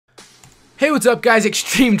Hey, what's up guys,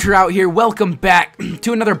 Extreme Drought here. Welcome back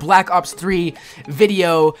to another Black Ops 3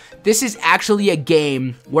 video. This is actually a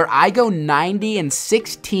game where I go 90 and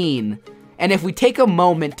 16. And if we take a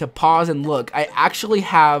moment to pause and look, I actually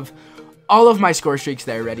have all of my score streaks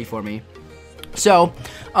there ready for me. So,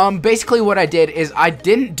 basically what I did is I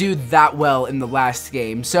didn't do that well in the last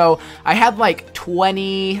game. So, I had like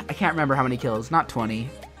 20, I can't remember how many kills, not 20.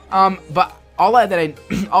 But all that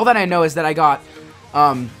I know is that I got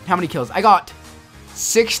how many kills? I got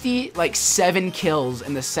 7 kills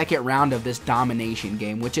in the second round of this domination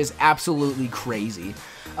game, which is absolutely crazy.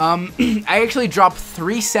 I actually dropped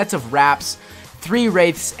 3 sets of wraps, 3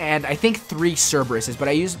 wraiths, and I think 3 Cerberuses, but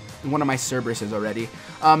I used one of my Cerberuses already.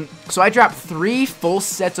 So I dropped 3 full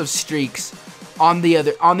sets of streaks on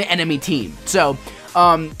the enemy team. So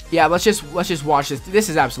yeah, let's just watch this. This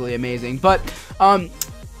is absolutely amazing. But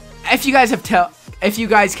if you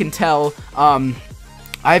guys can tell,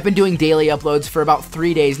 I've been doing daily uploads for about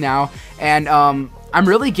 3 days now, and I'm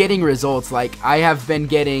really getting results. Like, I have been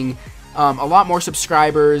getting a lot more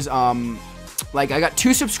subscribers. Like, I got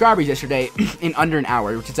 2 subscribers yesterday in under an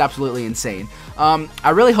hour, which is absolutely insane.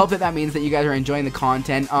 I really hope that means that you guys are enjoying the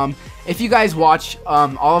content. If you guys watch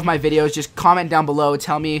all of my videos, just comment down below.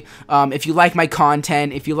 Tell me if you like my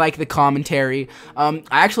content, if you like the commentary. I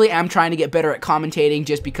actually am trying to get better at commentating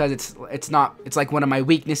just because it's like one of my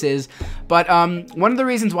weaknesses. But one of the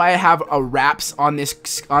reasons why I have a wraps on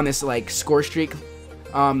this like score streak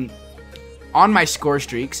on my score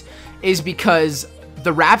streaks is because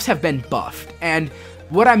the wraps have been buffed. And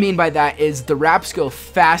what I mean by that is the wraps go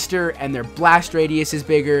faster and their blast radius is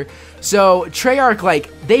bigger. So Treyarch, like,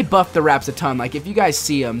 they buffed the wraps a ton. Like, if you guys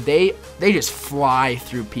see them, they just fly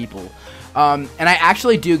through people. And I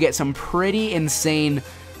actually do get some pretty insane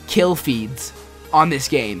kill feeds on this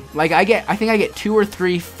game. Like, I think I get 2 or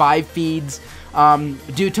 3 5 feeds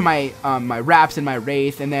due to my my wraps and my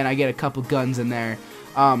wraith, and then I get a couple guns in there.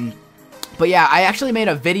 But yeah, I actually made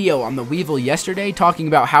a video on the Weevil yesterday talking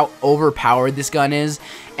about how overpowered this gun is,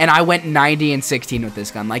 and I went 90 and 16 with this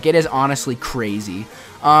gun. Like, it is honestly crazy.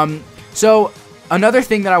 So another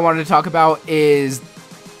thing that I wanted to talk about is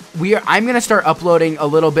I'm gonna start uploading a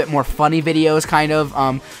little bit more funny videos, kind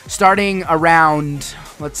of starting around,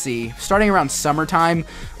 let's see, starting around summertime,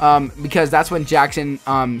 because that's when Jackson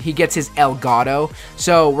he gets his Elgato.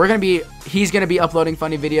 So he's gonna be uploading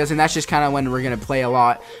funny videos, and that's just kind of when we're gonna play a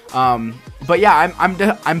lot. But yeah,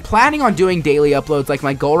 I'm planning on doing daily uploads. Like,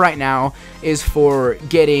 my goal right now is for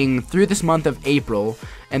getting through this month of April,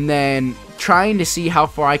 and then trying to see how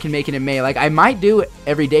far I can make it in May. Like, I might do it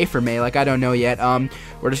every day for May. Like, I don't know yet.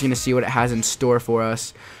 We're just gonna see what it has in store for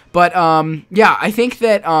us. But yeah, I think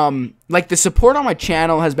that like, the support on my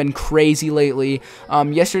channel has been crazy lately.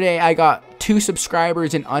 Yesterday I got 2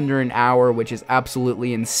 subscribers in under an hour, which is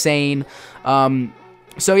absolutely insane.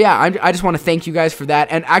 So yeah, I just want to thank you guys for that.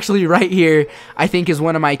 And actually, right here, I think is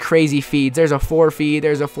one of my crazy feeds. There's a 4 feed,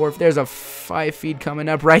 there's a 5 feed coming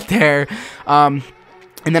up right there.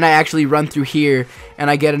 And then I actually run through here, and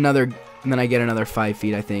I get another 5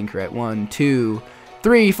 feet, I think, right? 1, 2,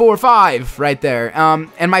 3, 4, 5, right there.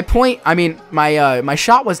 And my point, I mean, my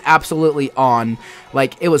shot was absolutely on.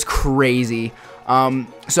 Like, it was crazy.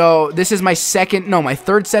 So this is my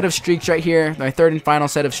third set of streaks right here, my third and final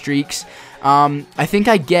set of streaks. I think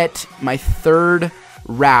I get my 3rd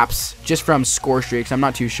wraps just from score streaks. I'm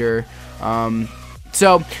not too sure.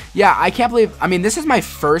 So yeah, I can't believe, I mean, this is my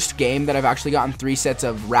first game that I've actually gotten 3 sets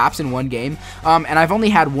of wraps in one game, and I've only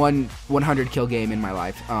had one 100 kill game in my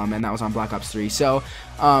life, and that was on Black Ops 3. So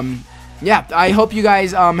yeah, I hope you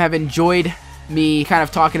guys have enjoyed me kind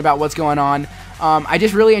of talking about what's going on. I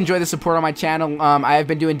just really enjoy the support on my channel. I have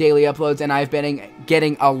been doing daily uploads, and I've been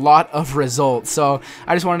getting a lot of results. So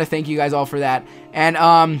I just wanted to thank you guys all for that. And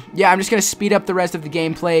yeah, I'm just gonna speed up the rest of the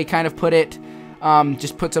gameplay, kind of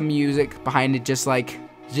just put some music behind it, just like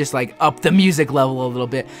up the music level a little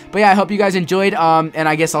bit. But yeah, I hope you guys enjoyed, and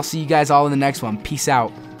I guess I'll see you guys all in the next one. Peace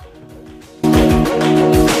out.